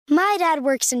My dad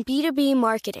works in B2B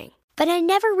marketing, but I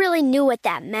never really knew what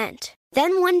that meant.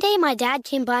 Then one day, my dad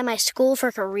came by my school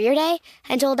for career day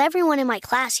and told everyone in my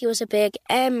class he was a big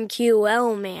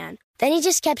MQL man. Then he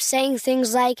just kept saying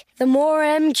things like, the more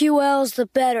MQLs, the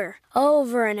better,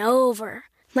 over and over.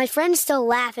 My friends still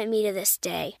laugh at me to this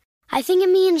day. I think it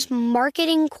means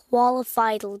marketing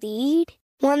qualified lead.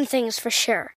 One thing's for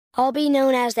sure, I'll be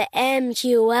known as the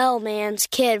MQL man's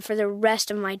kid for the rest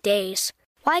of my days.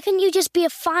 Why couldn't you just be a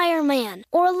fireman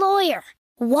or a lawyer?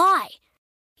 Why?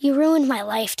 You ruined my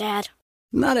life, Dad.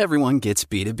 Not everyone gets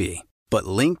B2B, but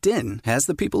LinkedIn has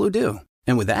the people who do.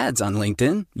 And with ads on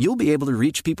LinkedIn, you'll be able to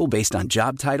reach people based on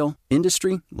job title,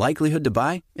 industry, likelihood to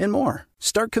buy, and more.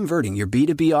 Start converting your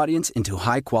B2B audience into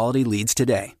high-quality leads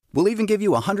today. We'll even give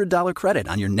you a $100 credit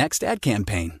on your next ad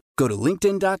campaign. Go to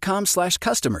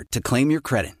linkedin.com/customer to claim your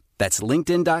credit. That's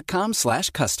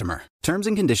linkedin.com/customer. Terms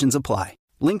and conditions apply.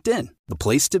 LinkedIn, the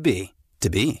place to be, to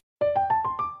be.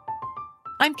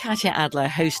 I'm Katya Adler,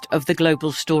 host of The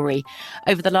Global Story.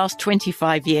 Over the last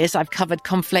 25 years, I've covered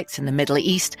conflicts in the Middle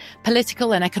East,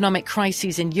 political and economic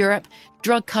crises in Europe,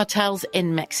 drug cartels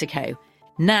in Mexico.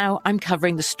 Now I'm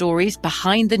covering the stories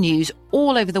behind the news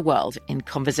all over the world in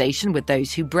conversation with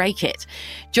those who break it.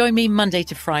 Join me Monday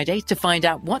to Friday to find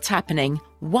out what's happening,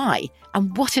 why,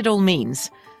 and what it all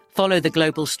means. Follow The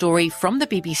Global Story from the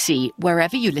BBC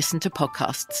wherever you listen to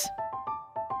podcasts.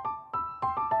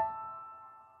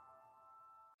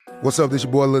 What's up, this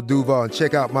your boy Lil Duval, and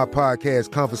check out my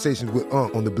podcast, Conversations with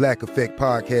Unc, on the Black Effect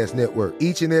Podcast Network.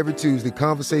 Each and every Tuesday,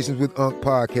 Conversations with Unc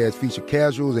podcast feature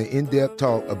casual and in-depth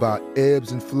talk about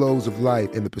ebbs and flows of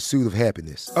life and the pursuit of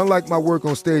happiness. Unlike my work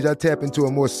on stage, I tap into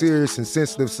a more serious and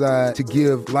sensitive side to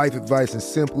give life advice and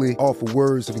simply offer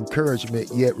words of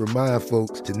encouragement, yet remind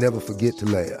folks to never forget to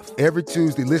laugh. Every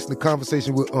Tuesday, listen to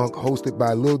Conversation with Unc, hosted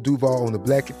by Lil Duval on the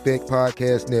Black Effect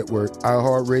Podcast Network,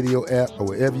 iHeartRadio app, or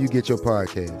wherever you get your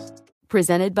podcasts.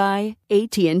 Presented by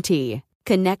AT&T.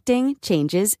 Connecting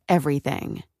changes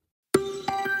everything.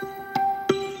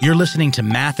 You're listening to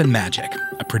Math and Magic,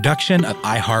 a production of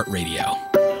iHeartRadio.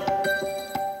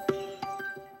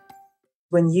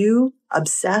 When you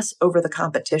obsess over the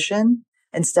competition,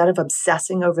 instead of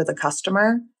obsessing over the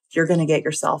customer, you're going to get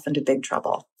yourself into big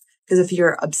trouble. Because if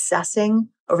you're obsessing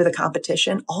over the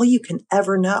competition, all you can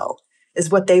ever know is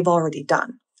what they've already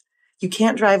done. You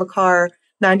can't drive a car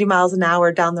 90 miles an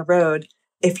hour down the road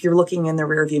if you're looking in the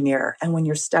rearview mirror. And when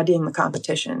you're studying the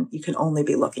competition, you can only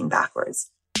be looking backwards.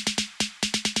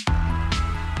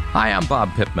 Hi, I'm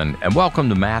Bob Pittman, and welcome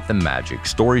to Math and Magic,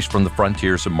 Stories from the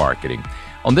Frontiers of Marketing.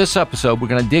 On this episode, we're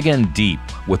going to dig in deep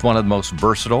with one of the most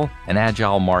versatile and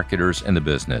agile marketers in the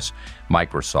business.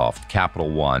 Microsoft, Capital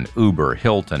One, Uber,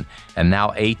 Hilton, and now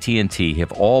AT&T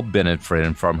have all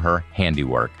benefited from her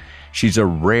handiwork. She's a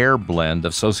rare blend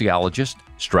of sociologist,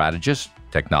 strategist,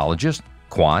 technologist,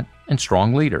 quant, and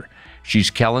strong leader. She's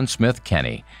Kellyn Smith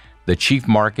Kenny, the Chief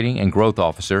Marketing and Growth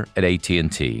Officer at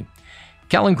AT&T.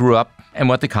 Kellyn grew up and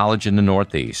went to college in the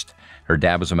Northeast. Her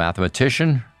dad was a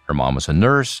mathematician, her mom was a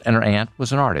nurse, and her aunt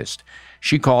was an artist.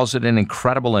 She calls it an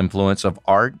incredible influence of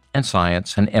art and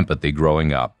science and empathy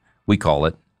growing up. We call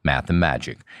it math and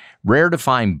magic. Rare to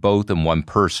find both in one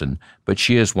person, but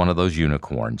she is one of those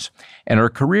unicorns. And her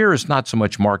career is not so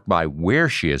much marked by where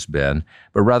she has been,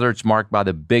 but rather it's marked by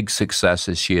the big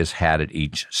successes she has had at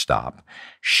each stop.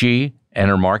 She and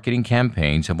her marketing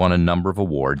campaigns have won a number of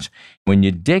awards. When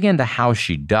you dig into how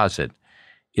she does it,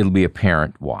 it'll be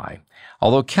apparent why.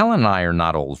 Although Kellyn and I are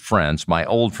not old friends, my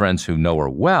old friends who know her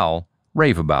well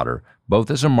rave about her, both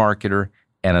as a marketer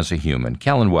and as a human.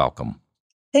 Kellyn, welcome.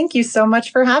 Thank you so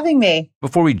much for having me.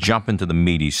 Before we jump into the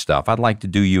meaty stuff, I'd like to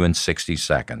do you in 60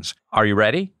 seconds. Are you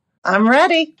ready? I'm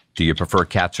ready. Do you prefer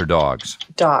cats or dogs?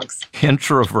 Dogs.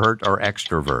 Introvert or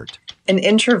extrovert? An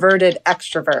introverted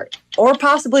extrovert, or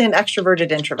possibly an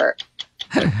extroverted introvert.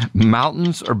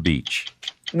 Mountains or beach?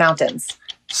 Mountains.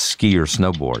 Ski or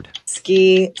snowboard?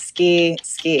 Ski, ski,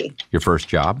 ski. Your first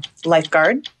job?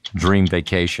 Lifeguard. Dream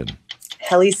vacation?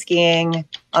 Heli skiing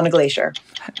on a glacier.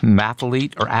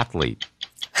 Mathlete or athlete?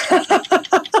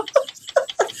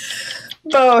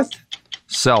 Both.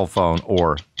 Cell phone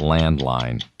or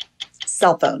landline?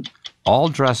 Cell phone. All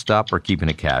dressed up or keeping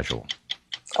it casual?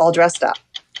 All dressed up.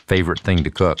 Favorite thing to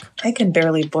cook? I can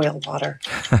barely boil water.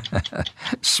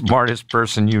 Smartest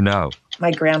person you know?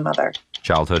 My grandmother.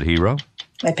 Childhood hero?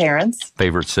 My parents.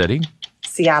 Favorite city?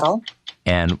 Seattle.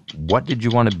 And what did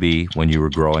you want to be when you were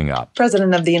growing up?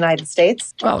 President of the United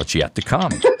States. Well, it's yet to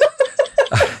come.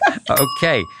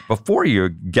 Okay, before you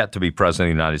get to be President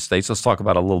of the United States, let's talk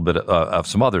about a little bit of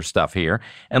some other stuff here.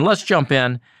 And let's jump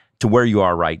in to where you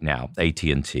are right now,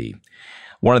 AT&T.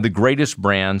 one of the greatest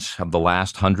brands of the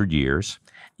last 100 years.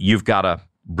 You've got a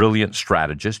brilliant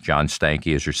strategist, John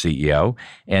Stankey, is your CEO,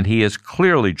 and he is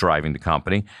clearly driving the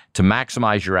company to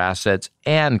maximize your assets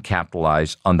and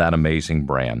capitalize on that amazing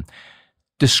brand.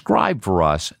 Describe for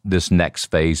us this next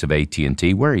phase of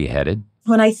AT&T. Where are you headed?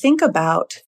 When I think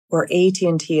about where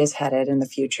AT&T is headed in the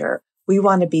future, we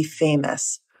want to be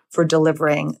famous for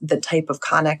delivering the type of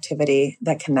connectivity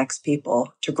that connects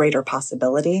people to greater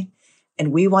possibility.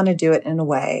 And we want to do it in a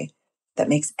way that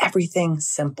makes everything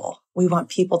simple. We want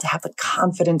people to have the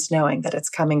confidence knowing that it's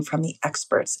coming from the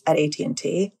experts at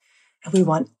AT&T. And we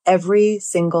want every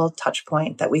single touch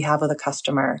point that we have with a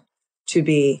customer to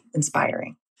be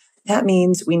inspiring. That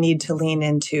means we need to lean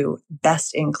into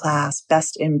best-in-class,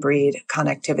 best-in-breed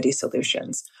connectivity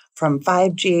solutions, from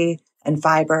 5G and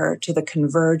fiber to the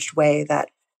converged way that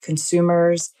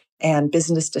consumers and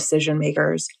business decision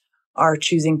makers are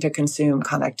choosing to consume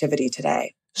connectivity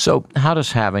today. So how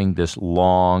does having this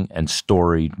long and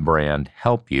storied brand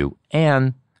help you,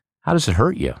 and how does it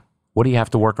hurt you? What do you have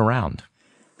to work around?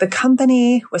 The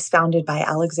company was founded by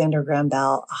Alexander Graham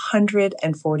Bell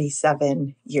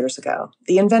 147 years ago,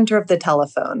 the inventor of the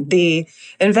telephone, the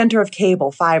inventor of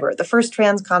cable, fiber, the first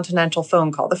transcontinental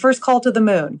phone call, the first call to the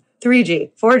moon,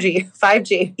 3G, 4G,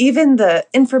 5G. Even the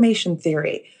information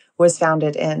theory was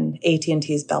founded in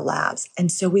AT&T's Bell Labs.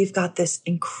 And so we've got this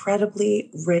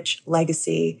incredibly rich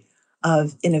legacy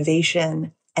of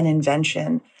innovation and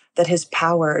invention that has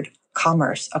powered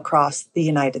commerce across the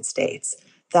United States,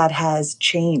 that has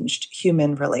changed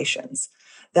human relations,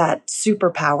 that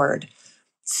superpowered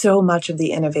so much of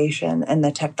the innovation and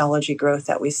the technology growth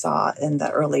that we saw in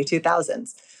the early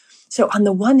 2000s. So on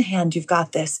the one hand, you've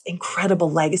got this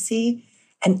incredible legacy,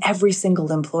 and every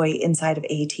single employee inside of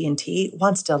AT&T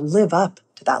wants to live up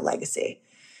to that legacy.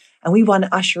 And we want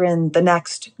to usher in the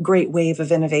next great wave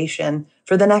of innovation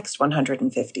for the next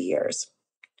 150 years.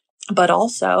 But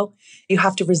also, you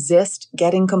have to resist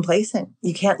getting complacent.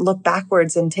 You can't look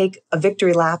backwards and take a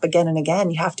victory lap again and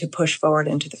again. You have to push forward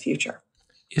into the future.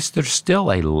 Is there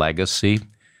still a legacy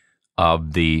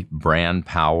of the brand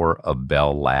power of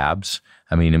Bell Labs?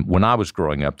 I mean, when I was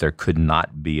growing up, there could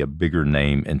not be a bigger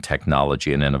name in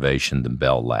technology and innovation than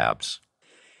Bell Labs.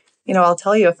 You know, I'll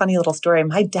tell you a funny little story.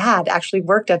 My dad actually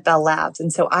worked at Bell Labs,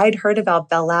 and so I'd heard about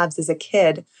Bell Labs as a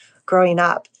kid growing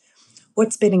up.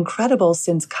 What's been incredible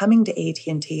since coming to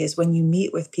AT&T is when you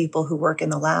meet with people who work in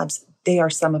the labs, they are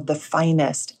some of the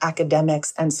finest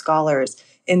academics and scholars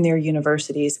in their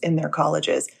universities, in their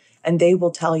colleges. And they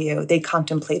will tell you they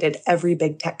contemplated every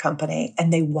big tech company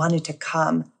and they wanted to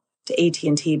come to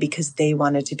AT&T because they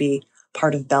wanted to be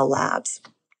part of Bell Labs.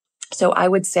 So I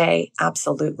would say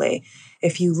absolutely.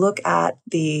 If you look at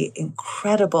the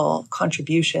incredible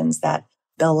contributions that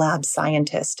Bell Labs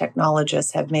scientists,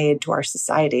 technologists have made to our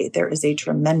society, there is a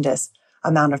tremendous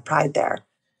amount of pride there.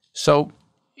 So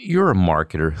you're a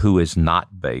marketer who is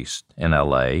not based in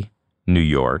LA, New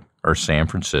York, or San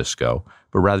Francisco,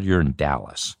 but rather you're in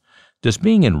Dallas. Does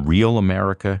being in real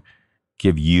America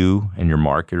give you and your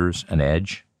marketers an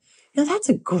edge? You know, that's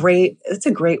a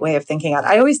great way of thinking about it.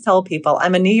 I always tell people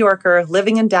I'm a New Yorker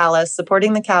living in Dallas,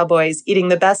 supporting the Cowboys, eating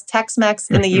the best Tex-Mex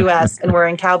in the U.S. and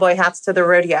wearing cowboy hats to the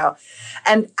rodeo.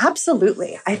 And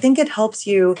absolutely, I think it helps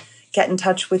you get in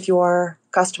touch with your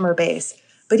customer base.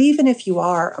 But even if you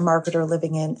are a marketer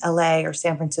living in L.A. or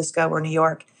San Francisco or New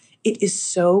York, it is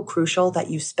so crucial that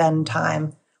you spend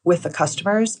time with the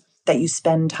customers, that you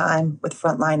spend time with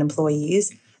frontline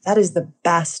employees. That is the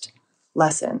best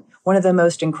lesson. One of the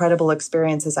most incredible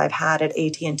experiences I've had at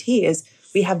AT&T is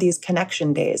we have these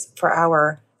connection days for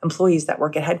our employees that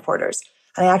work at headquarters.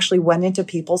 And I actually went into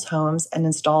people's homes and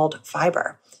installed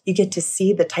fiber. You get to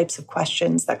see the types of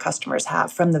questions that customers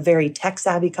have, from the very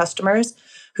tech-savvy customers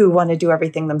who want to do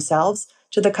everything themselves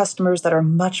to the customers that are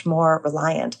much more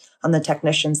reliant on the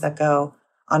technicians that go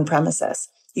on premises.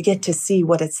 You get to see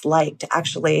what it's like to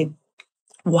actually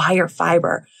wire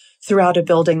fiber throughout a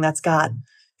building that's got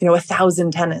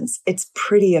 1,000 tenants. It's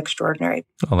pretty extraordinary.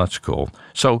 Oh, that's cool.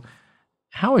 So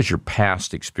how has your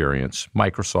past experience,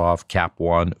 Microsoft, Cap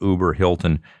One, Uber,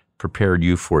 Hilton, prepared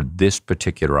you for this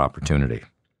particular opportunity?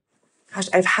 Gosh,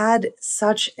 I've had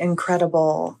such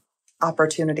incredible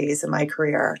opportunities in my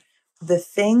career. The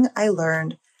thing I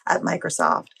learned at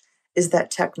Microsoft is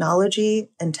that technology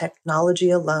and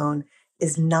technology alone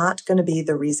is not going to be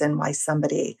the reason why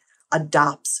somebody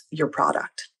adopts your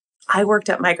product. I worked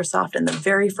at Microsoft, and the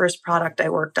very first product I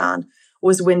worked on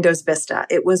was Windows Vista.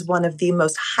 It was one of the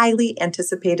most highly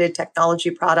anticipated technology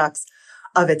products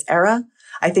of its era.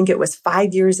 I think it was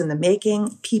 5 years in the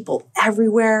making. People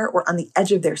everywhere were on the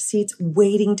edge of their seats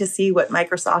waiting to see what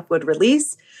Microsoft would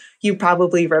release. You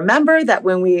probably remember that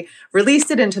when we released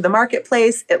it into the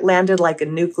marketplace, it landed like a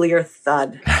nuclear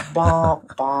thud. Bomb,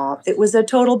 bomb. It was a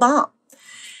total bomb.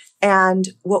 And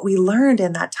what we learned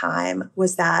in that time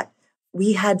was that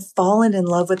we had fallen in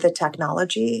love with the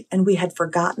technology and we had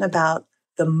forgotten about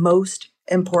the most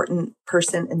important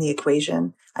person in the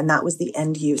equation, and that was the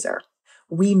end user.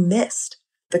 We missed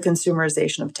the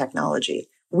consumerization of technology.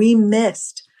 We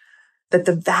missed that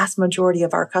the vast majority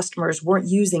of our customers weren't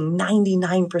using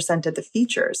 99% of the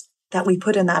features that we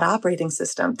put in that operating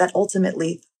system that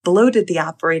ultimately bloated the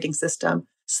operating system,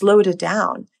 slowed it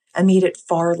down, and made it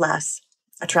far less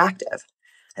attractive.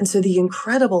 And so the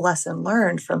incredible lesson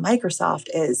learned from Microsoft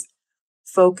is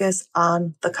focus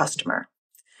on the customer.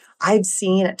 I've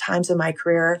seen at times in my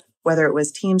career, whether it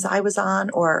was teams I was on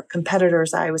or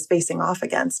competitors I was facing off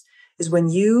against, is when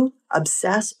you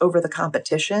obsess over the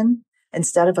competition,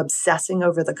 instead of obsessing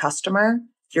over the customer,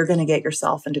 you're going to get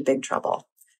yourself into big trouble.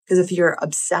 Because if you're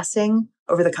obsessing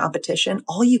over the competition,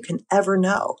 all you can ever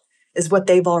know is what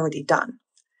they've already done.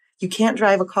 You can't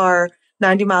drive a car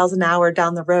 90 miles an hour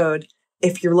down the road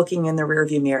if you're looking in the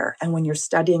rearview mirror. And when you're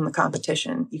studying the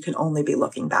competition, you can only be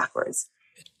looking backwards.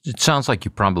 It sounds like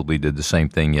you probably did the same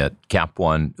thing at Cap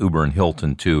One, Uber, and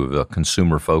Hilton, too, of a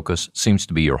consumer focus. Seems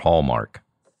to be your hallmark.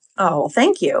 Oh, well,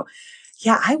 thank you.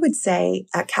 Yeah, I would say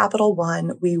at Capital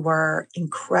One, we were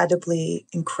incredibly,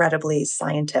 incredibly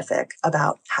scientific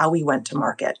about how we went to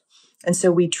market. And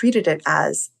so we treated it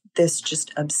as this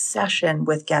just obsession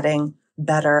with getting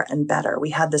better and better.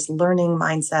 We had this learning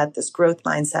mindset, this growth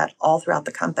mindset all throughout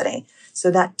the company.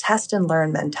 So that test and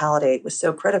learn mentality was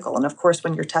so critical. And of course,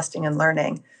 when you're testing and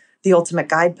learning, the ultimate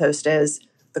guidepost is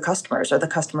the customers. Are the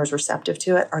customers receptive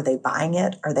to it? Are they buying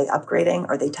it? Are they upgrading?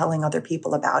 Are they telling other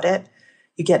people about it?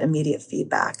 You get immediate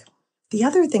feedback. The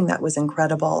other thing that was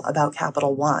incredible about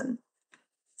Capital One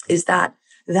is that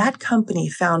that company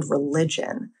found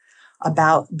religion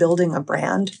about building a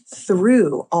brand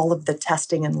through all of the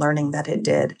testing and learning that it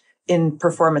did in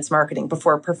performance marketing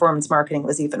before performance marketing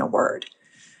was even a word.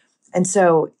 And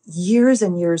so years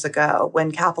and years ago,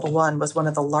 when Capital One was one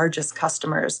of the largest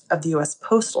customers of the U.S.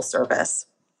 Postal Service,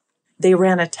 they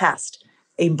ran a test,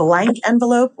 a blank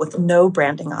envelope with no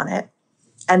branding on it,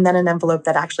 and then an envelope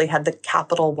that actually had the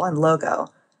Capital One logo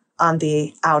on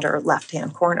the outer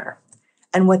left-hand corner.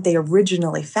 And what they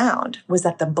originally found was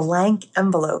that the blank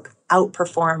envelope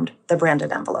outperformed the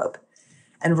branded envelope.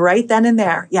 And right then and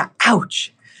there,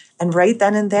 ouch. And right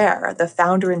then and there, the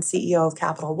founder and CEO of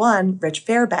Capital One, Rich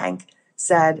Fairbank,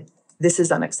 said, this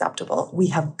is unacceptable. We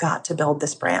have got to build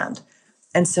this brand.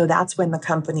 And so that's when the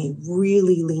company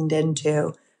really leaned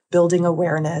into building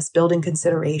awareness, building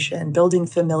consideration, building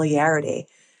familiarity,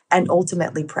 and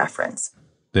ultimately preference.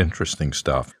 Interesting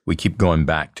stuff. We keep going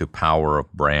back to power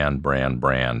of brand,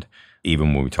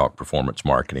 even when we talk performance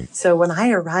marketing. So when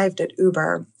I arrived at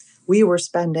Uber, we were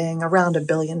spending around $1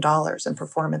 billion in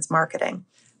performance marketing.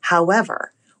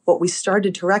 However, what we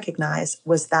started to recognize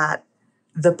was that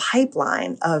the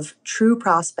pipeline of true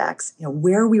prospects,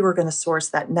 where we were going to source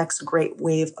that next great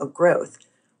wave of growth,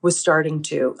 was starting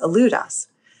to elude us.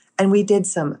 And we did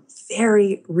some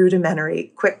very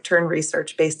rudimentary, quick turn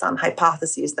research based on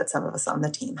hypotheses that some of us on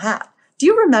the team had. Do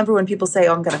you remember when people say,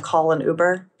 I'm going to call an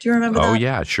Uber? Do you remember that? Oh,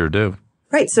 yeah, I sure do.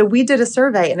 Right. So we did a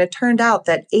survey and it turned out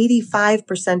that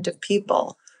 85% of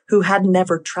people who had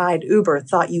never tried Uber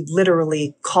thought you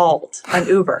literally called an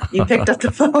Uber. You picked up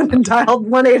the phone and dialed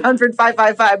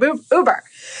 1-800-555-UBER.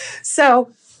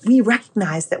 So we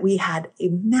recognized that we had a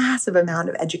massive amount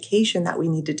of education that we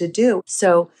needed to do.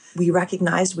 So we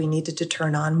recognized we needed to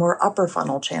turn on more upper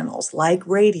funnel channels like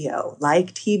radio,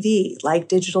 like TV, like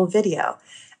digital video.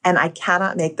 And I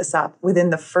cannot make this up. Within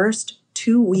the first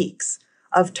 2 weeks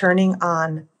of turning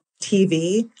on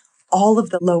TV, all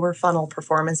of the lower funnel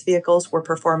performance vehicles were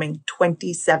performing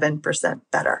 27%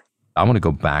 better. I want to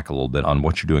go back a little bit on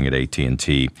what you're doing at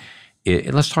AT&T.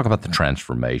 Let's talk about the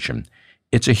transformation.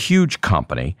 It's a huge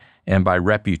company, and by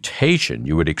reputation,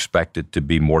 you would expect it to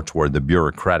be more toward the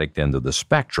bureaucratic end of the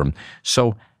spectrum.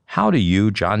 So how do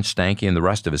you, John Stankey, and the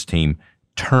rest of his team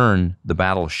turn the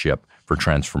battleship for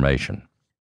transformation?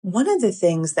 One of the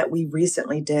things that we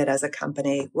recently did as a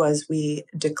company was we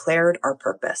declared our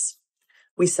purpose.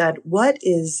 We said, what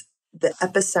is the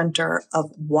epicenter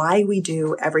of why we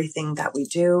do everything that we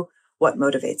do? What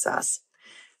motivates us?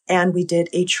 And we did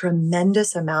a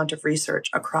tremendous amount of research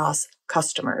across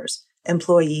customers,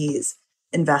 employees,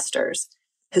 investors,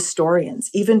 historians,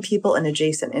 even people in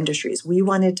adjacent industries. We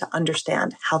wanted to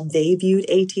understand how they viewed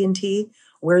AT&T,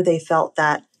 where they felt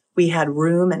that we had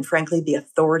room and, frankly, the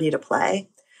authority to play.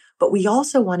 But we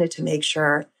also wanted to make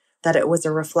sure that it was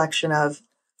a reflection of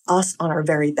us on our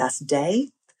very best day,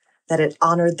 that it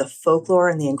honored the folklore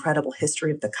and the incredible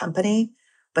history of the company,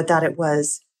 but that it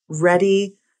was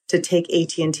ready to take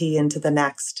AT&T into the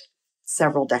next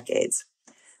several decades.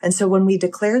 And so when we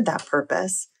declared that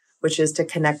purpose, which is to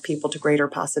connect people to greater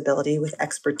possibility with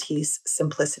expertise,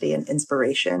 simplicity, and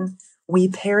inspiration, we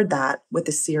paired that with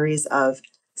a series of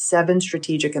 7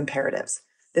 strategic imperatives,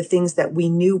 the things that we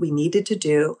knew we needed to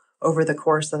do over the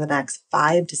course of the next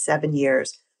 5 to 7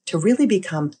 years to really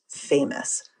become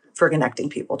famous for connecting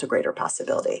people to greater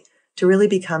possibility, to really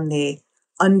become the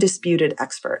undisputed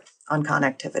expert on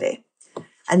connectivity.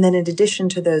 And then in addition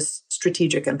to those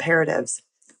strategic imperatives,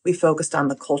 we focused on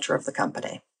the culture of the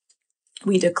company.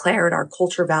 We declared our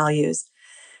culture values.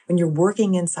 When you're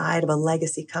working inside of a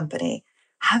legacy company,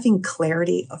 having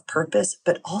clarity of purpose,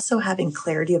 but also having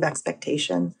clarity of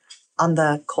expectation on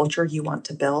the culture you want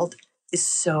to build is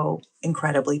so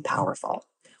incredibly powerful.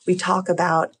 We talk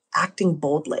about acting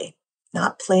boldly,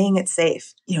 not playing it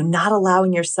safe, not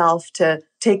allowing yourself to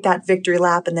take that victory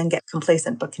lap and then get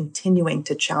complacent, but continuing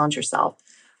to challenge yourself.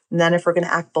 And then if we're going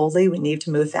to act boldly, we need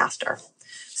to move faster.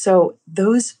 So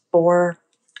those 4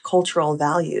 cultural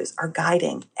values are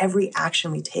guiding every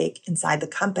action we take inside the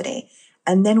company.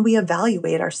 And then we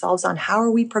evaluate ourselves on how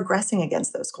are we progressing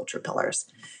against those culture pillars.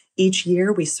 Each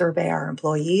year we survey our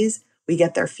employees, we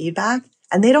get their feedback,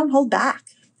 and they don't hold back.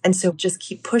 And so just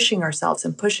keep pushing ourselves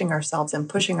and pushing ourselves and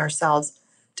pushing ourselves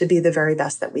to be the very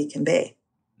best that we can be.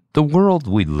 The world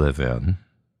we live in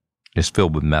is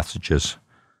filled with messages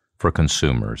for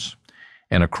consumers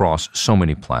and across so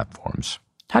many platforms.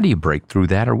 How do you break through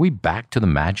that? Are we back to the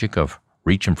magic of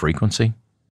reach and frequency?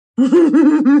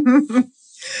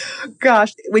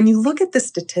 Gosh, when you look at the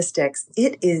statistics,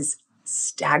 it is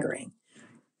staggering.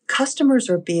 Customers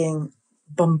are being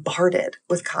bombarded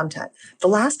with content. The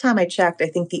last time I checked, I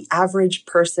think the average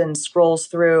person scrolls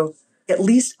through at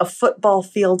least a football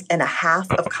field and a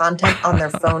half of content on their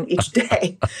phone each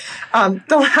day. The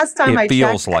last time I checked... It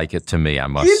feels like it to me, I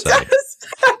must say. It does.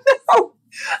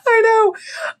 I know.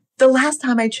 The last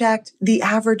time I checked, the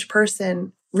average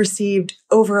person received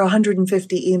over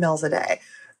 150 emails a day.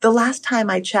 The last time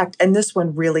I checked, and this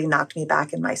one really knocked me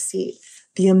back in my seat,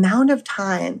 the amount of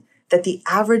time that the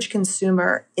average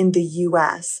consumer in the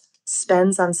US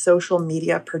spends on social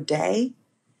media per day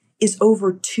is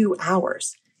over 2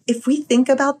 hours. If we think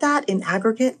about that in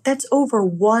aggregate, that's over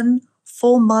 1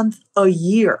 full month a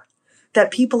year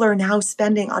that people are now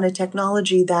spending on a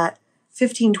technology that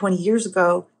 15, 20 years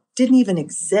ago didn't even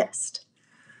exist.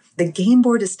 The game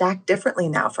board is stacked differently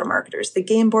now for marketers. The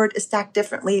game board is stacked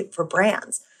differently for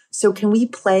brands. So can we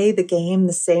play the game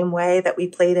the same way that we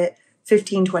played it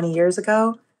 15, 20 years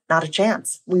ago? Not a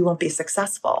chance. We won't be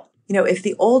successful. If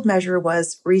the old measure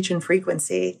was reach and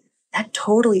frequency, that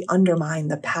totally undermined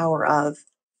the power of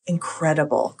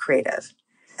incredible creative.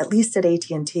 At least at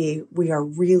AT&T, we are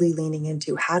really leaning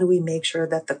into how do we make sure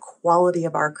that the quality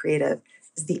of our creative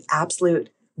is the absolute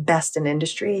best in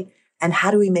industry, and how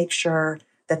do we make sure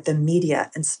that the media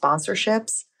and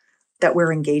sponsorships that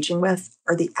we're engaging with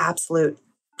are the absolute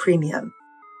premium.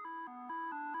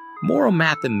 More on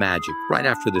Math and Magic right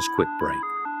after this quick break.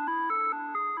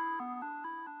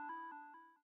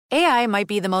 AI might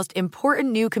be the most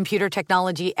important new computer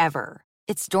technology ever.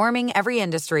 It's storming every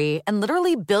industry, and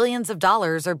literally billions of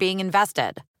dollars are being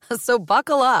invested. So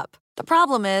buckle up. The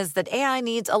problem is that AI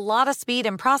needs a lot of speed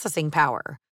and processing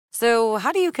power. So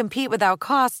how do you compete without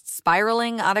costs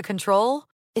spiraling out of control?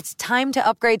 It's time to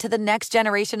upgrade to the next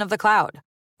generation of the cloud.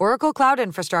 Oracle Cloud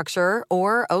Infrastructure,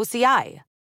 or OCI.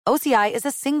 OCI is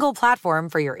a single platform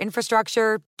for your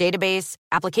infrastructure, database,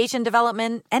 application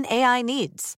development, and AI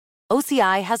needs.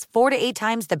 OCI has 4 to 8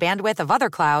 times the bandwidth of other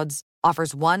clouds,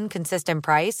 offers one consistent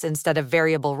price instead of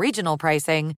variable regional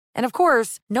pricing, and of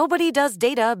course, nobody does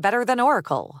data better than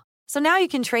Oracle. So now you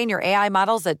can train your AI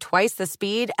models at twice the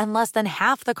speed and less than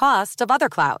half the cost of other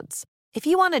clouds. If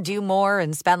you want to do more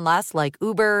and spend less like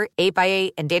Uber,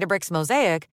 8x8, and Databricks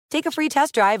Mosaic, take a free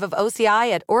test drive of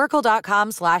OCI at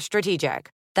oracle.com/strategic.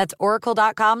 That's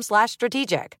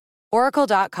oracle.com/strategic.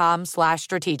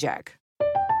 oracle.com/strategic.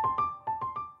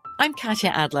 I'm Katya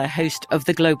Adler, host of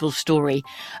The Global Story.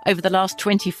 Over the last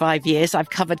 25 years, I've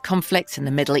covered conflicts in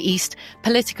the Middle East,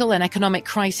 political and economic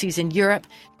crises in Europe,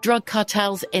 drug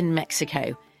cartels in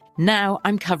Mexico. Now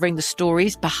I'm covering the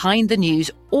stories behind the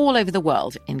news all over the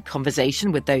world in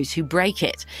conversation with those who break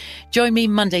it. Join me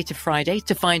Monday to Friday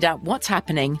to find out what's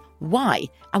happening, why,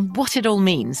 and what it all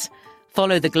means.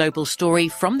 Follow The Global Story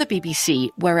from the BBC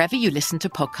wherever you listen to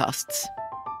podcasts.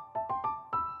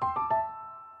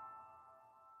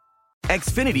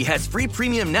 Xfinity has free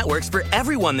premium networks for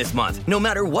everyone this month, no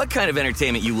matter what kind of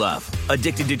entertainment you love.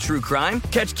 Addicted to true crime?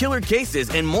 Catch killer cases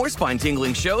and more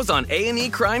spine-tingling shows on A&E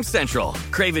Crime Central.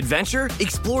 Crave adventure?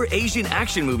 Explore Asian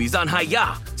action movies on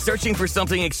Hi-Ya. Searching for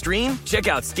something extreme? Check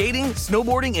out skating,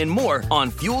 snowboarding, and more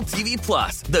on Fuel TV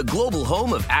Plus, the global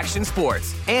home of action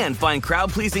sports. And find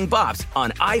crowd-pleasing bops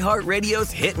on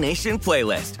iHeartRadio's Hit Nation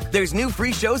playlist. There's new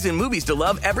free shows and movies to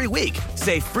love every week.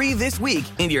 Say free this week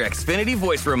in your Xfinity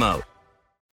voice remote.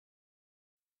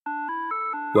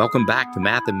 Welcome back to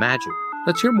Math and Magic.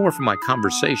 Let's hear more from my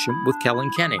conversation with Kellyn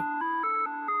Kenny.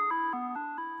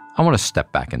 I want to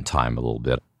step back in time a little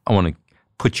bit. I want to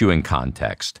put you in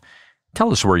context.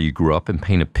 Tell us where you grew up and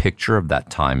paint a picture of that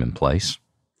time and place.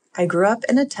 I grew up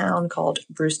in a town called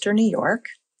Brewster, New York.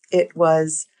 It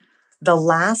was the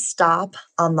last stop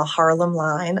on the Harlem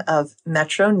line of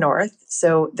Metro North.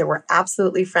 So there were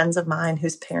absolutely friends of mine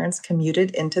whose parents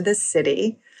commuted into this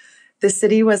city. The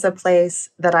city was a place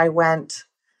that I went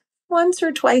once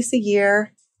or twice a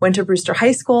year. Went to Brewster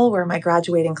High School, where my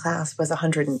graduating class was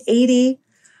 180.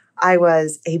 I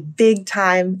was a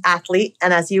big-time athlete,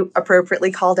 and as you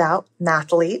appropriately called out,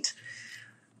 mathlete.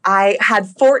 I had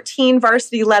 14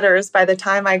 varsity letters by the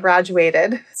time I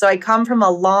graduated. So I come from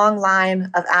a long line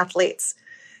of athletes.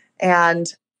 And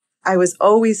I was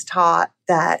always taught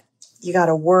that you got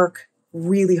to work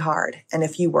really hard. And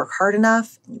if you work hard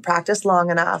enough, you practice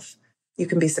long enough, you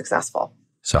can be successful.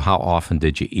 So how often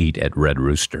did you eat at Red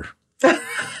Rooster?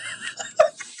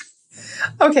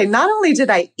 Okay, not only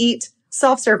did I eat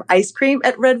self-serve ice cream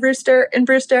at Red Rooster in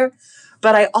Brewster,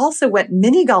 but I also went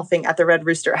mini golfing at the Red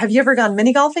Rooster. Have you ever gone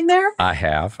mini golfing there? I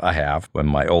have. When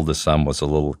my oldest son was a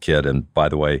little kid, and by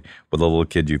the way, with a little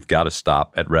kid, you've got to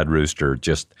stop at Red Rooster.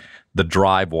 Just the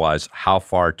drive was how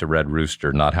far to Red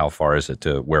Rooster, not how far is it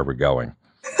to where we're going.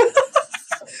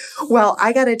 Well,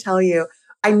 I got to tell you,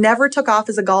 I never took off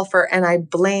as a golfer, and I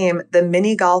blame the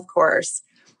mini golf course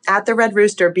at the Red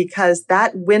Rooster because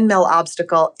that windmill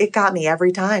obstacle, it got me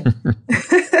every time.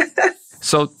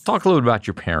 So talk a little bit about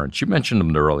your parents. You mentioned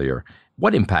them earlier.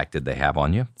 What impact did they have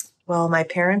on you? Well, my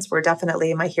parents were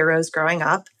definitely my heroes growing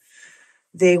up.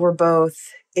 They were both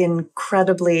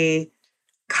incredibly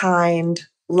kind,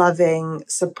 loving,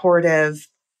 supportive,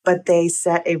 but they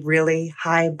set a really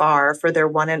high bar for their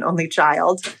one and only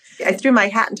child. I threw my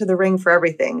hat into the ring for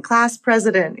everything. Class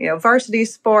president, varsity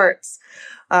sports,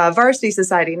 varsity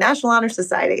society, National Honor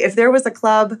Society. If there was a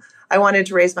club, I wanted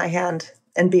to raise my hand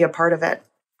and be a part of it.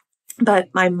 But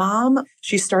my mom,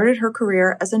 she started her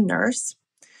career as a nurse.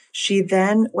 She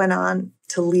then went on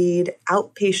to lead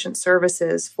outpatient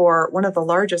services for one of the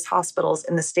largest hospitals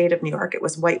in the state of New York. It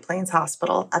was White Plains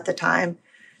Hospital at the time.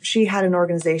 She had an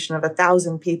organization of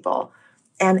 1,000 people.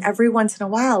 And every once in a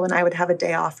while, when I would have a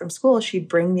day off from school, she'd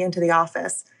bring me into the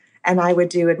office and I would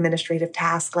do administrative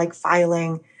tasks like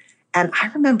filing. And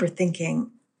I remember thinking,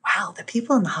 wow, the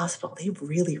people in the hospital, they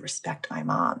really respect my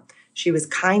mom. She was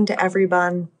kind to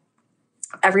everyone.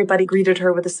 Everybody greeted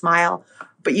her with a smile,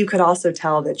 but you could also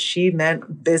tell that she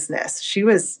meant business. She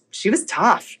was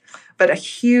tough, but a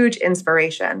huge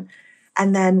inspiration.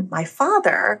 And then my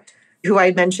father, who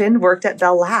I mentioned, worked at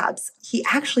Bell Labs. He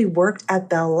actually worked at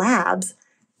Bell Labs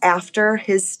after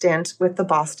his stint with the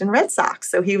Boston Red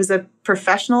Sox. So he was a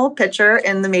professional pitcher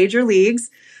in the major leagues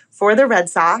for the Red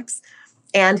Sox.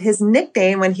 And his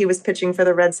nickname when he was pitching for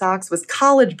the Red Sox was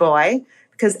College Boy,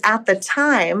 because at the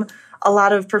time, a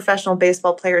lot of professional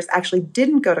baseball players actually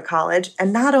didn't go to college.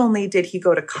 And not only did he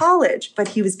go to college, but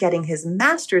he was getting his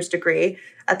master's degree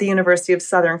at the University of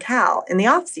Southern Cal in the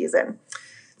off season.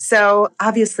 So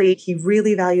obviously, he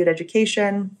really valued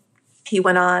education. He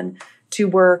went on to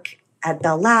work at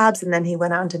Bell Labs, and then he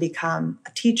went on to become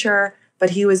a teacher.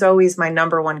 But he was always my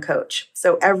number one coach.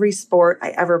 So every sport I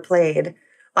ever played,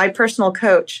 my personal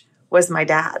coach was my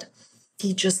dad.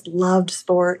 He just loved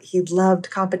sport. He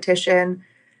loved competition.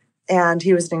 And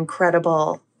he was an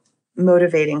incredible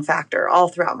motivating factor all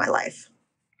throughout my life.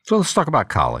 So let's talk about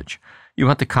college. You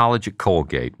went to college at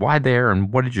Colgate. Why there,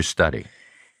 and what did you study?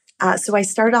 So I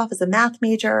started off as a math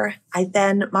major. I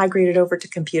then migrated over to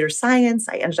computer science.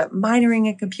 I ended up minoring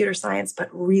in computer science, but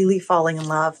really falling in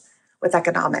love with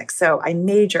economics. So I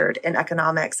majored in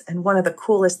economics. And one of the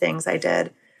coolest things I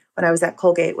did when I was at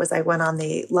Colgate was I went on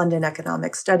the London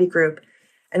Economic Study Group.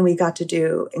 And we got to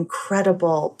do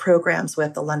incredible programs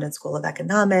with the London School of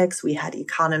Economics. We had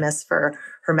economists for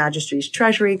Her Majesty's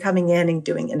Treasury coming in and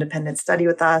doing independent study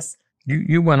with us.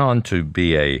 You went on to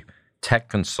be a tech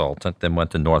consultant, then went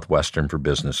to Northwestern for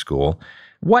business school.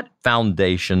 What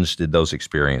foundations did those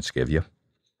experiences give you?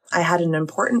 I had an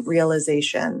important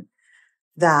realization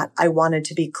that I wanted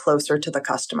to be closer to the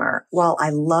customer. While I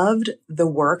loved the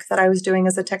work that I was doing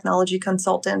as a technology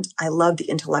consultant, I loved the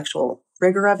intellectual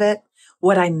rigor of it.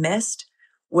 What I missed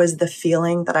was the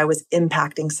feeling that I was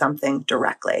impacting something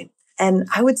directly. And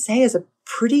I would say as a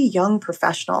pretty young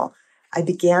professional, I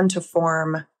began to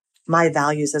form my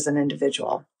values as an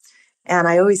individual. And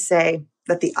I always say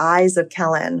that the eyes of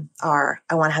Kellyn are,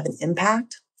 I want to have an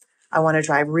impact, I want to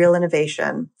drive real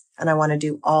innovation, and I want to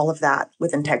do all of that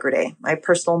with integrity. My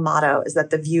personal motto is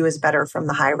that the view is better from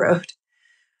the high road.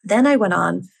 Then I went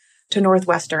on to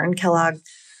Northwestern Kellogg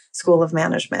School of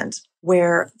Management,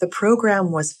 where the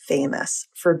program was famous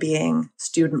for being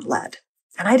student-led.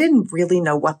 And I didn't really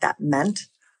know what that meant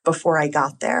before I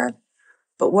got there.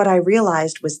 But what I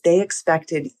realized was they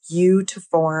expected you to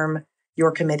form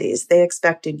your committees. They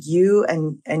expected you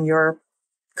and your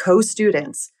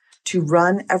co-students to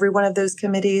run every one of those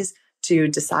committees, to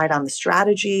decide on the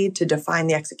strategy, to define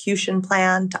the execution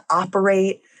plan, to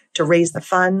operate, to raise the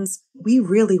funds. We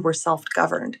really were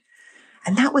self-governed.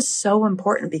 And that was so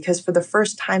important because for the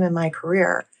first time in my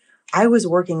career, I was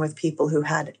working with people who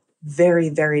had very,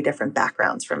 very different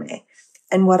backgrounds from me.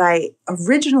 And what I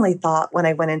originally thought when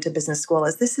I went into business school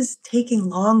is this is taking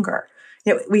longer.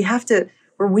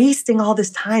 We're wasting all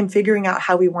this time figuring out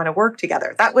how we want to work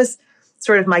together. That was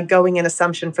sort of my going in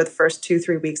assumption for the first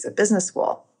 2-3 weeks of business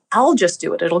school. I'll just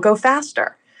do it. It'll go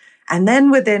faster. And then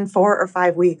within 4 or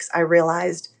 5 weeks, I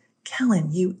realized,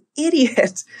 Kellyn, you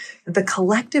idiot. The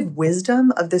collective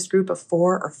wisdom of this group of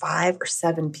 4 or 5 or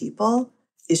 7 people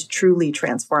is truly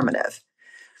transformative.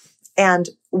 And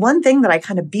one thing that I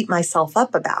kind of beat myself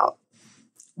up about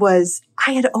was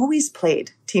I had always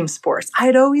played team sports. I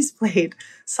had always played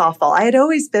softball. I had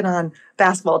always been on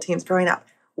basketball teams growing up.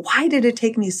 Why did it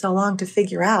take me so long to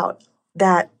figure out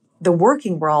that the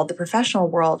working world, the professional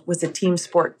world, was a team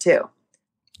sport too?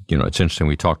 You know, it's interesting.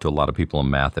 We talk to a lot of people in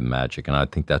math and magic, and I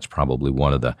think that's probably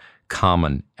one of the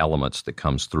common elements that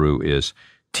comes through is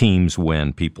teams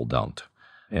win, people don't.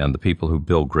 And the people who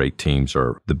build great teams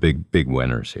are the big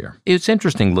winners here. It's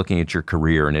interesting looking at your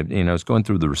career, and I was going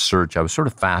through the research. I was sort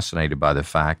of fascinated by the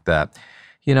fact that,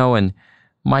 in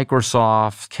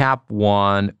Microsoft, Cap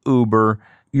One, Uber,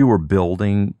 you were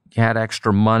building, you had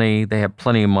extra money, they had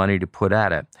plenty of money to put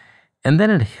at it. And then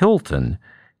at Hilton,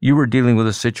 you were dealing with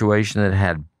a situation that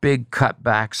had big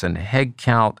cutbacks in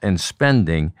headcount and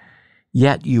spending,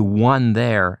 yet you won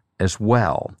there as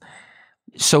well.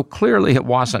 So clearly it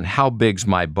wasn't how big's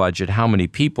my budget, how many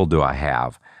people do I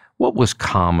have? What was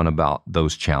common about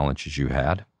those challenges you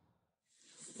had?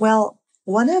 Well,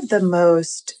 one of the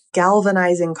most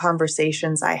galvanizing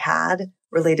conversations I had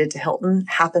related to Hilton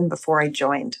happened before I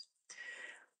joined.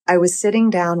 I was sitting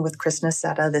down with Chris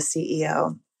Nassetta, the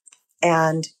CEO,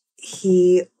 and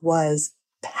he was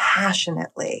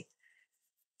passionately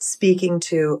speaking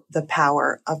to the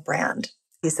power of brand.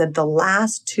 He said the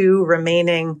last 2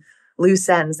 remaining loose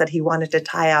ends that he wanted to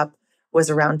tie up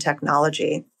was around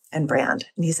technology and brand.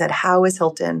 And he said, how is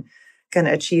Hilton going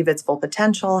to achieve its full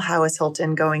potential? How is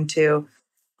Hilton going to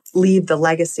leave the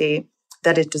legacy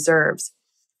that it deserves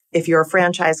if you're a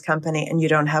franchise company and you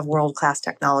don't have world-class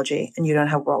technology and you don't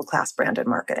have world-class brand and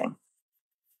marketing?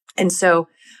 And so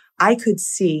I could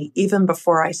see, even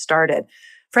before I started,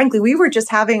 frankly, we were just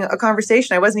having a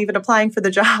conversation. I wasn't even applying for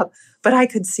the job, but I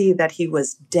could see that he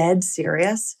was dead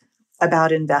serious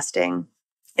about investing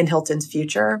in Hilton's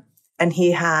future. And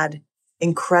he had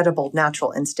incredible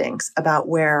natural instincts about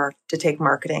where to take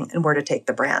marketing and where to take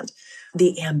the brand.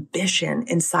 The ambition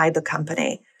inside the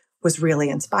company was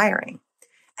really inspiring.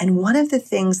 And one of the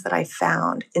things that I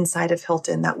found inside of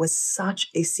Hilton that was such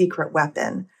a secret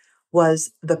weapon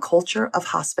was the culture of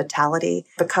hospitality,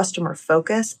 the customer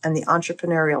focus, and the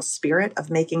entrepreneurial spirit of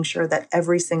making sure that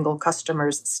every single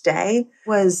customer's stay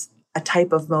was a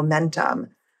type of momentum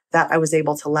that I was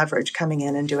able to leverage coming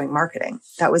in and doing marketing.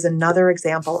 That was another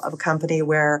example of a company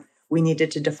where we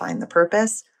needed to define the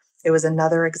purpose. It was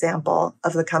another example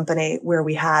of the company where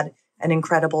we had an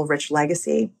incredible rich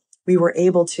legacy. We were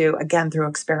able to, again, through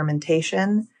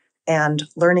experimentation and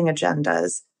learning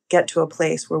agendas, get to a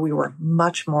place where we were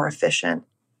much more efficient.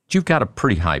 You've got a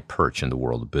pretty high perch in the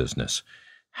world of business.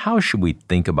 How should we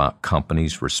think about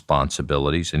companies'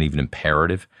 responsibilities and even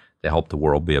imperative to help the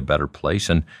world be a better place?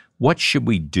 And what should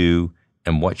we do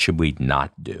and what should we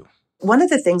not do? One of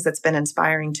the things that's been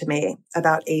inspiring to me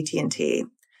about AT&T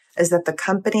is that the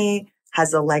company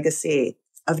has a legacy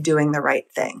of doing the right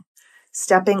thing,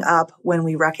 stepping up when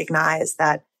we recognize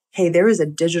that, hey, there is a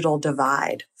digital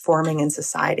divide forming in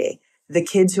society. The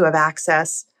kids who have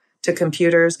access to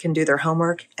computers can do their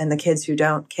homework, and the kids who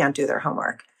don't can't do their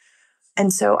homework.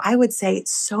 And so I would say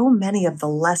so many of the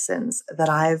lessons that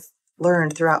I've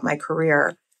learned throughout my career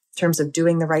in terms of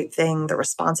doing the right thing, the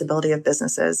responsibility of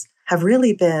businesses, have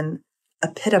really been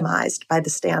epitomized by the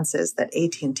stances that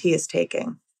AT&T is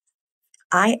taking.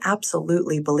 I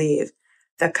absolutely believe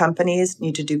that companies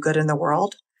need to do good in the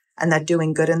world, and that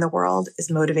doing good in the world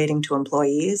is motivating to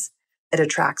employees. It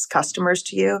attracts customers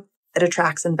to you. It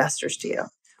attracts investors to you.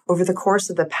 Over the course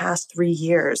of the past 3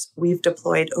 years, we've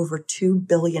deployed over $2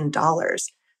 billion to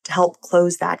help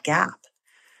close that gap.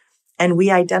 And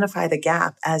we identify the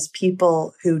gap as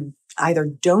people who either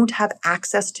don't have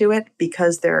access to it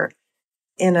because they're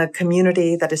in a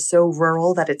community that is so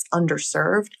rural that it's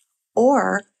underserved,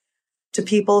 or to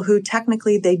people who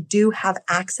technically they do have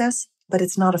access, but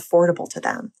it's not affordable to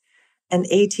them. And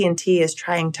AT&T is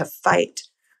trying to fight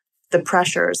the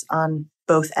pressures on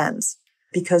both ends,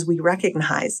 because we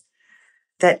recognize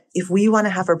that if we want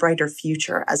to have a brighter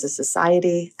future as a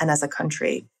society and as a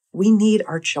country, we need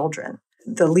our children,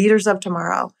 the leaders of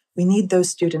tomorrow. We need those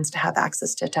students to have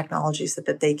access to technology so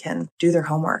that they can do their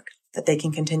homework, that they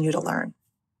can continue to learn.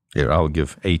 Yeah, I'll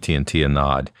give AT&T a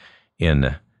nod.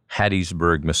 In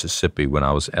Hattiesburg, Mississippi, when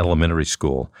I was elementary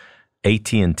school,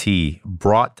 AT&T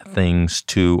brought things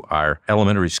to our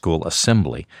elementary school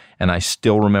assembly, and I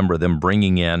still remember them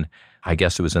bringing in, I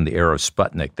guess it was in the era of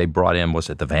Sputnik, they brought in, was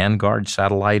it the Vanguard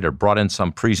satellite, or brought in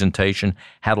some presentation,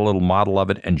 had a little model of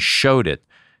it, and showed it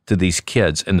to these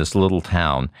kids in this little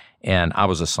town. And I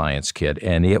was a science kid,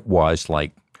 and it was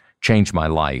like, changed my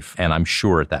life. And I'm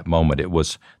sure at that moment it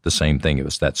was the same thing. It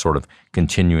was that sort of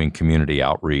continuing community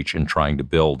outreach and trying to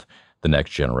build the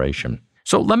next generation.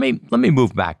 So let me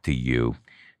move back to you.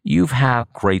 You've had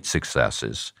great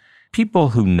successes. People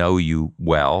who know you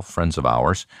well, friends of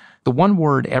ours, the one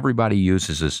word everybody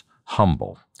uses is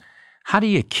humble. How do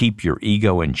you keep your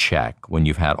ego in check when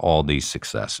you've had all these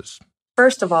successes?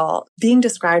 First of all, being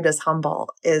described as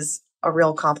humble is a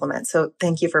real compliment. So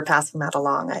thank you for passing that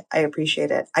along. I appreciate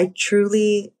it. I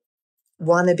truly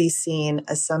want to be seen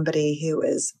as somebody who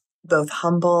is both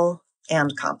humble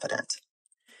and confident.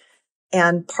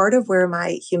 And part of where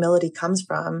my humility comes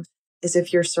from is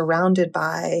if you're surrounded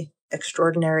by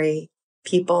extraordinary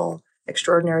people,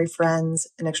 extraordinary friends,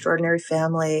 an extraordinary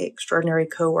family, extraordinary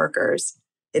coworkers,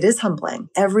 it is humbling.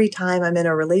 Every time I'm in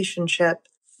a relationship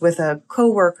with a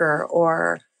coworker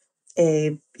or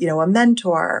a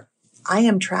mentor, I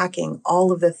am tracking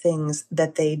all of the things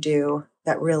that they do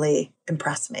that really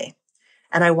impress me.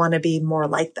 And I want to be more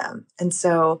like them. And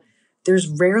so there's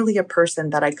rarely a person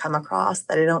that I come across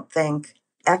that I don't think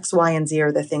X, Y, and Z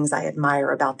are the things I admire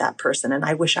about that person. And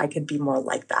I wish I could be more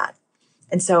like that.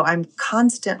 And so I'm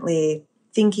constantly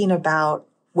thinking about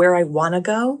where I want to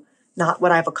go, not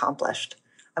what I've accomplished.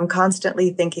 I'm constantly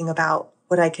thinking about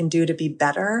what I can do to be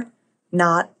better,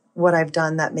 not what I've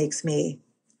done that makes me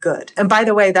good. And by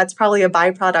the way, that's probably a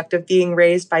byproduct of being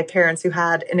raised by parents who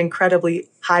had an incredibly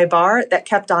high bar that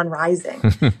kept on rising.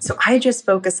 So I just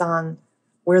focus on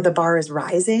where the bar is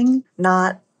rising,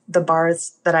 not the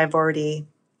bars that I've already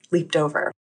leaped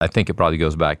over. I think it probably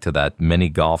goes back to that mini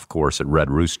golf course at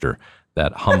Red Rooster,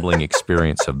 that humbling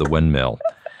experience of the windmill.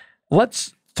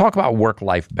 Let's talk about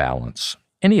work-life balance.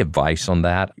 Any advice on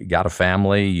that? You got a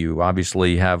family. You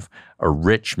obviously have a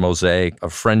rich mosaic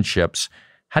of friendships.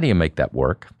 How do you make that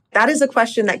work? That is a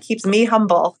question that keeps me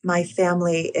humble. My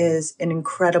family is an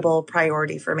incredible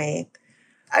priority for me.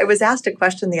 I was asked a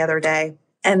question the other day,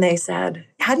 and they said,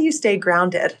 how do you stay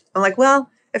grounded? I'm like, well,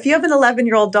 if you have an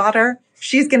 11-year-old daughter,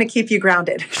 she's going to keep you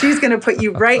grounded. She's going to put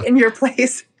you right in your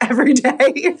place every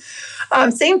day.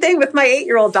 Same thing with my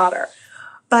 8-year-old daughter.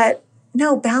 But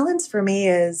no, balance for me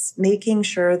is making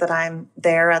sure that I'm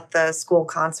there at the school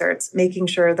concerts, making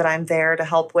sure that I'm there to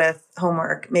help with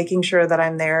homework, making sure that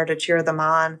I'm there to cheer them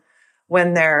on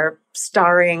when they're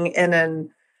starring in a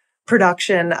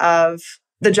production of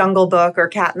The Jungle Book or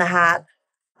Cat in the Hat.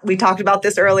 We talked about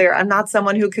this earlier. I'm not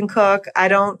someone who can cook. I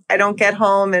don't get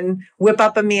home and whip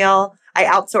up a meal. I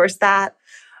outsource that.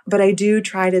 But I do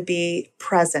try to be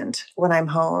present when I'm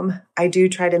home. I do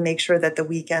try to make sure that the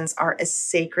weekends are as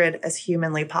sacred as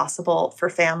humanly possible for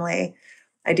family.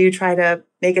 I do try to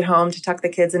make it home to tuck the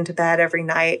kids into bed every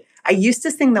night. I used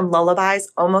to sing them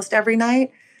lullabies almost every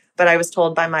night, but I was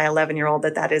told by my 11-year-old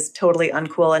that is totally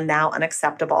uncool and now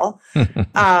unacceptable.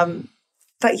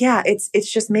 But yeah,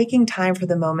 it's just making time for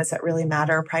the moments that really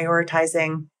matter,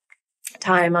 prioritizing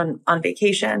time on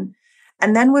vacation.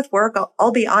 And then with work,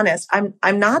 I'll be honest,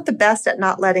 I'm not the best at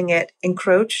not letting it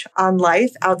encroach on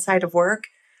life outside of work.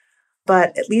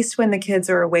 But at least when the kids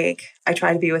are awake, I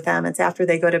try to be with them. It's after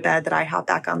they go to bed that I hop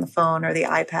back on the phone or the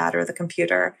iPad or the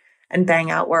computer and bang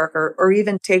out work or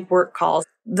even take work calls.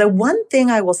 The one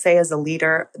thing I will say as a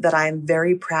leader that I'm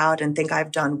very proud and think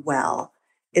I've done well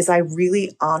is I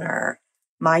really honor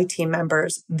my team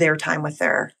members, their time with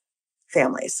their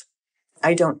families.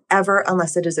 I don't ever,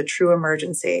 unless it is a true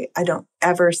emergency, I don't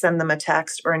ever send them a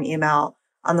text or an email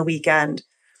on the weekend.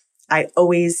 I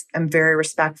always am very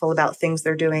respectful about things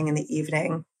they're doing in the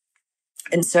evening.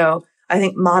 And so I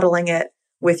think modeling it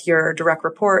with your direct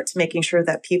reports, making sure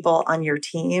that people on your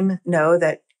team know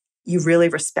that you really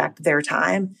respect their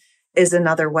time is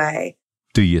another way.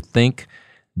 Do you think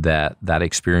that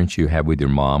experience you had with your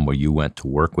mom, where you went to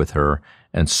work with her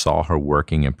and saw her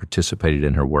working and participated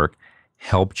in her work,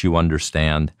 helped you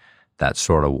understand that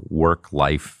sort of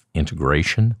work-life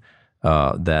integration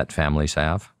that families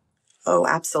have? Oh,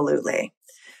 absolutely.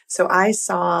 So I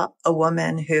saw a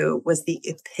woman who was the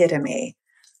epitome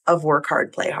of work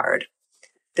hard, play hard.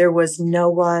 There was no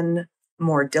one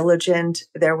more diligent.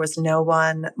 There was no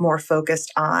one more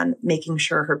focused on making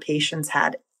sure her patients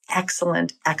had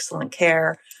excellent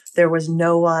care. There was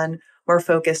no one more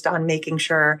focused on making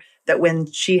sure that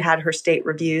when she had her state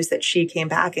reviews, that she came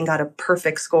back and got a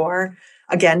perfect score.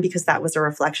 Again, because that was a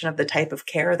reflection of the type of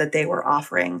care that they were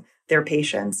offering their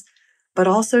patients. But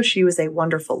also she was a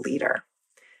wonderful leader.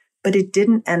 But it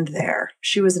didn't end there.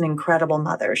 She was an incredible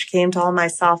mother. She came to all my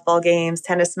softball games,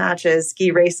 tennis matches,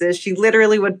 ski races. She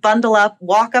literally would bundle up,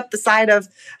 walk up the side of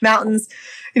mountains,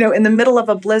 in the middle of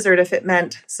a blizzard if it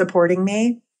meant supporting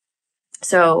me.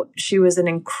 So she was an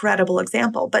incredible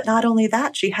example. But not only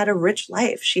that, she had a rich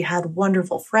life. She had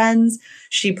wonderful friends.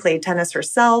 She played tennis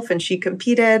herself and she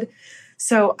competed.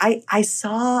 So I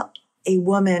saw a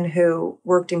woman who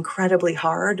worked incredibly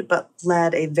hard, but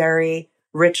led a very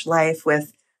rich life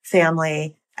with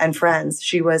family and friends.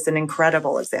 She was an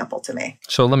incredible example to me.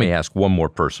 So let me ask one more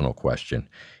personal question.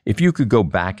 If you could go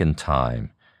back in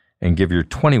time and give your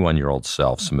 21-year-old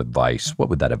self some advice, what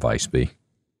would that advice be?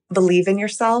 Believe in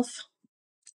yourself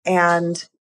and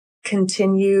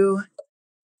continue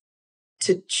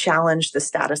to challenge the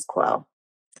status quo.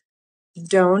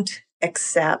 Don't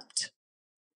accept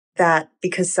that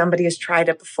because somebody has tried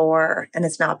it before and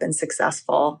it's not been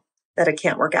successful, that it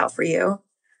can't work out for you.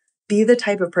 Be the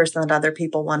type of person that other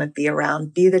people want to be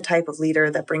around. Be the type of leader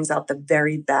that brings out the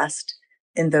very best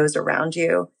in those around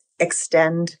you.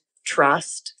 Extend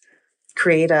trust.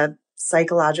 Create a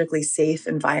psychologically safe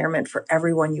environment for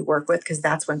everyone you work with, because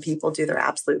that's when people do their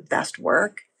absolute best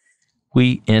work.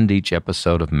 We end each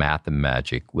episode of Math and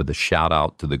Magic with a shout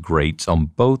out to the greats on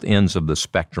both ends of the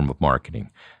spectrum of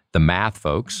marketing. The math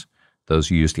folks, those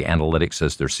who use the analytics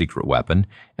as their secret weapon,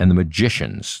 and the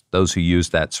magicians, those who use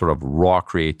that sort of raw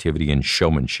creativity and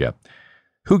showmanship.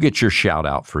 Who gets your shout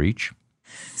out for each?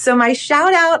 So my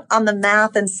shout out on the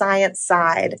math and science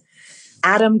side,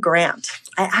 Adam Grant.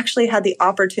 I actually had the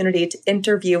opportunity to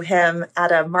interview him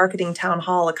at a marketing town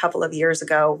hall a couple of years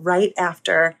ago, right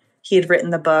after he had written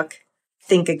the book,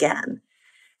 Think Again.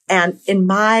 And in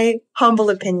my humble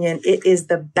opinion, it is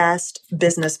the best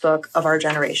business book of our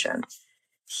generation.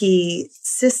 He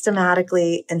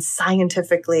systematically and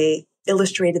scientifically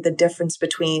illustrated the difference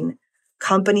between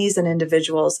companies and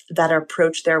individuals that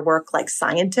approach their work like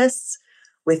scientists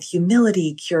with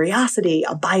humility, curiosity,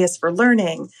 a bias for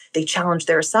learning. They challenge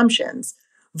their assumptions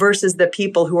versus the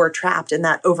people who are trapped in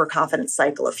that overconfident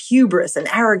cycle of hubris and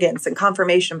arrogance and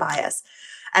confirmation bias.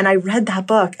 And I read that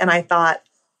book and I thought,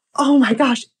 oh my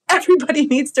gosh, everybody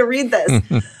needs to read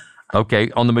this.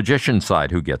 Okay, on the magician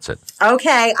side, who gets it?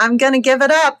 Okay, I'm going to give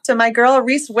it up to my girl,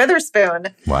 Reese Witherspoon.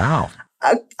 Wow.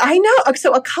 I know.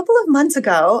 So a couple of months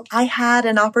ago, I had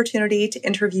an opportunity to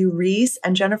interview Reese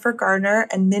and Jennifer Gardner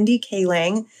and Mindy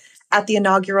Kaling at the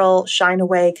inaugural Shine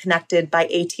Away Connected by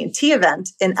AT&T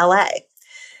event in LA.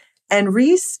 And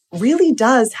Reese really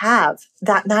does have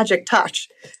that magic touch.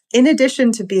 In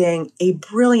addition to being a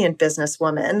brilliant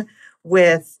businesswoman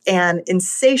with an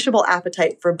insatiable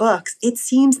appetite for books, it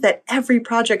seems that every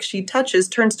project she touches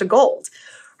turns to gold.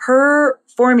 Her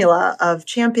formula of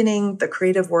championing the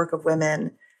creative work of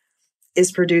women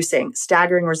is producing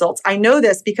staggering results. I know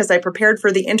this because I prepared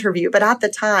for the interview, but at the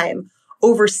time,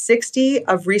 over 60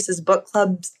 of Reese's book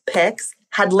club's picks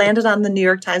had landed on the New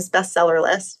York Times bestseller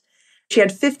list. She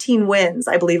had 15 wins,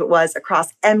 I believe it was,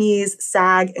 across Emmys,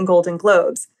 SAG, and Golden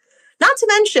Globes. Not to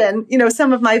mention,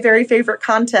 some of my very favorite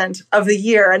content of the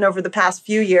year and over the past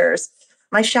few years.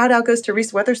 My shout out goes to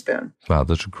Reese Witherspoon. Wow,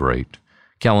 that's great.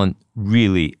 Kellyn,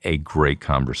 really a great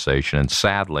conversation. And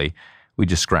sadly, we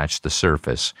just scratched the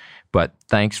surface. But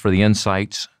thanks for the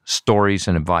insights, stories,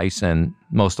 and advice. And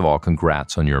most of all,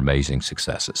 congrats on your amazing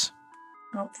successes.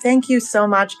 Well, thank you so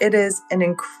much. It is an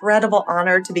incredible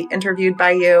honor to be interviewed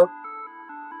by you.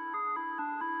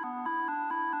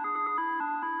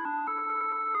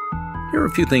 Here are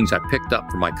a few things I picked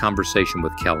up from my conversation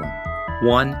with Kellyn.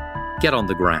 1, get on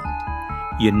the ground.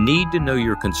 You need to know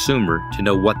your consumer to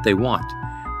know what they want,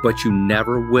 but you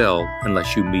never will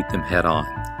unless you meet them head on.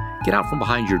 Get out from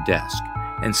behind your desk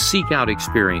and seek out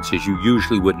experiences you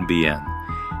usually wouldn't be in.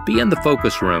 Be in the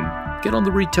focus room, get on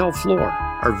the retail floor,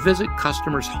 or visit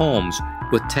customers' homes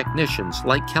with technicians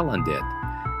like Kellyn did.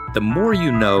 The more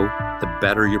you know, the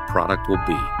better your product will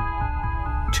be.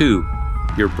 2,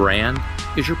 your brand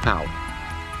is your power.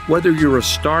 Whether you're a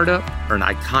startup or an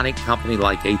iconic company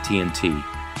like AT&T,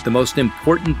 the most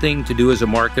important thing to do as a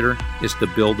marketer is to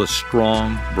build a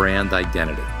strong brand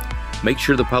identity. Make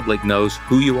sure the public knows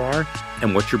who you are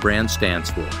and what your brand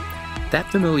stands for. That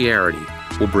familiarity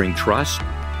will bring trust,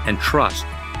 and trust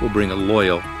will bring a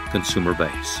loyal consumer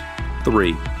base.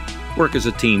 3, work as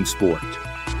a team sport.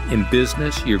 In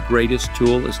business, your greatest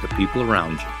tool is the people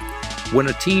around you. When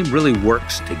a team really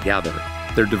works together,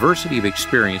 their diversity of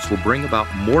experience will bring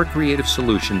about more creative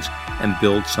solutions and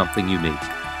build something unique.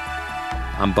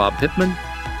 I'm Bob Pittman.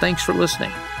 Thanks for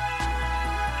listening.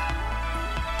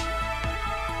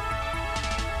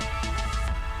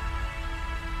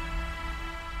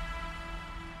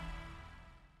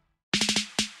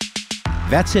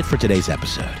 That's it for today's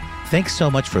episode. Thanks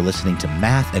so much for listening to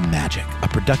Math and Magic, a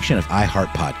production of iHeart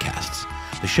Podcasts.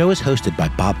 The show is hosted by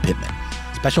Bob Pittman.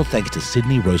 Special thanks to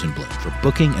Sydney Rosenblum for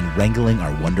booking and wrangling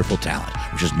our wonderful talent,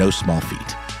 which is no small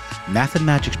feat. Math and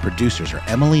Magic's producers are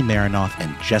Emily Marinoff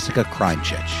and Jessica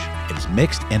Kreinchich. It is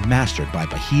mixed and mastered by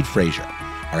Bahid Frazier.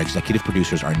 Our executive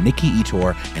producers are Nikki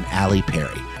Etor and Ali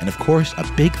Perry. And of course, a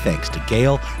big thanks to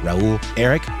Gail, Raul,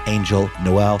 Eric, Angel,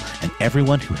 Noel, and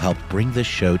everyone who helped bring this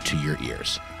show to your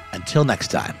ears. Until next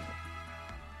time.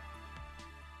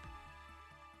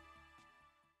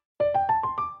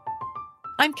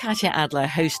 I'm Katya Adler,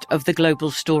 host of The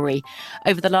Global Story.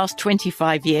 Over the last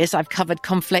 25 years, I've covered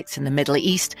conflicts in the Middle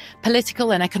East,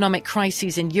 political and economic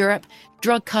crises in Europe,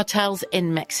 drug cartels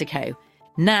in Mexico.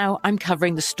 Now I'm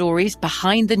covering the stories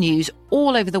behind the news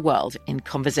all over the world in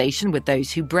conversation with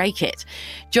those who break it.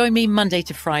 Join me Monday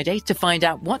to Friday to find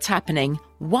out what's happening,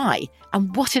 why,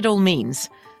 and what it all means.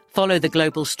 Follow The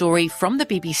Global Story from the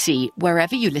BBC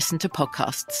wherever you listen to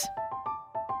podcasts.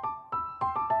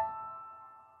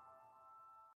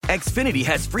 Xfinity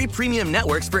has free premium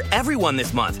networks for everyone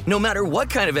this month, no matter what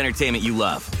kind of entertainment you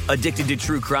love. Addicted to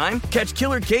true crime? Catch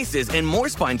killer cases and more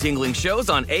spine-tingling shows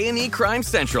on A&E Crime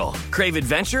Central. Crave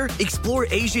adventure? Explore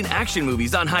Asian action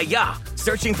movies on Hi-Ya.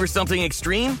 Searching for something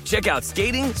extreme? Check out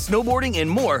skating, snowboarding, and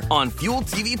more on Fuel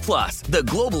TV Plus, the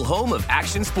global home of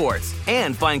action sports.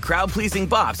 And find crowd-pleasing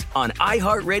bops on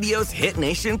iHeartRadio's Hit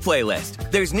Nation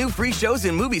playlist. There's new free shows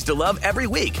and movies to love every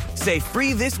week. Say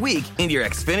free this week in your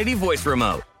Xfinity voice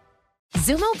remote.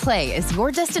 Xumo Play is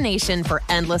your destination for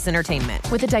endless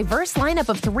entertainment. With a diverse lineup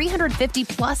of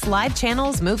 350-plus live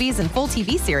channels, movies, and full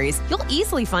TV series, you'll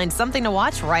easily find something to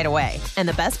watch right away. And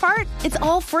the best part? It's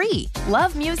all free.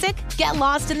 Love music? Get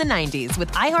lost in the 90s with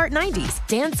iHeart 90s.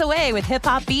 Dance away with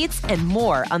hip-hop beats and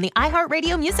more on the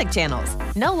iHeartRadio music channels.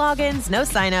 No logins, no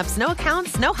signups, no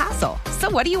accounts, no hassle. So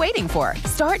what are you waiting for?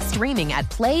 Start streaming at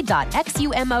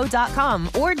play.xumo.com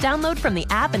or download from the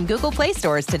app and Google Play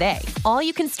stores today. All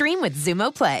you can stream with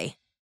Xumo Play.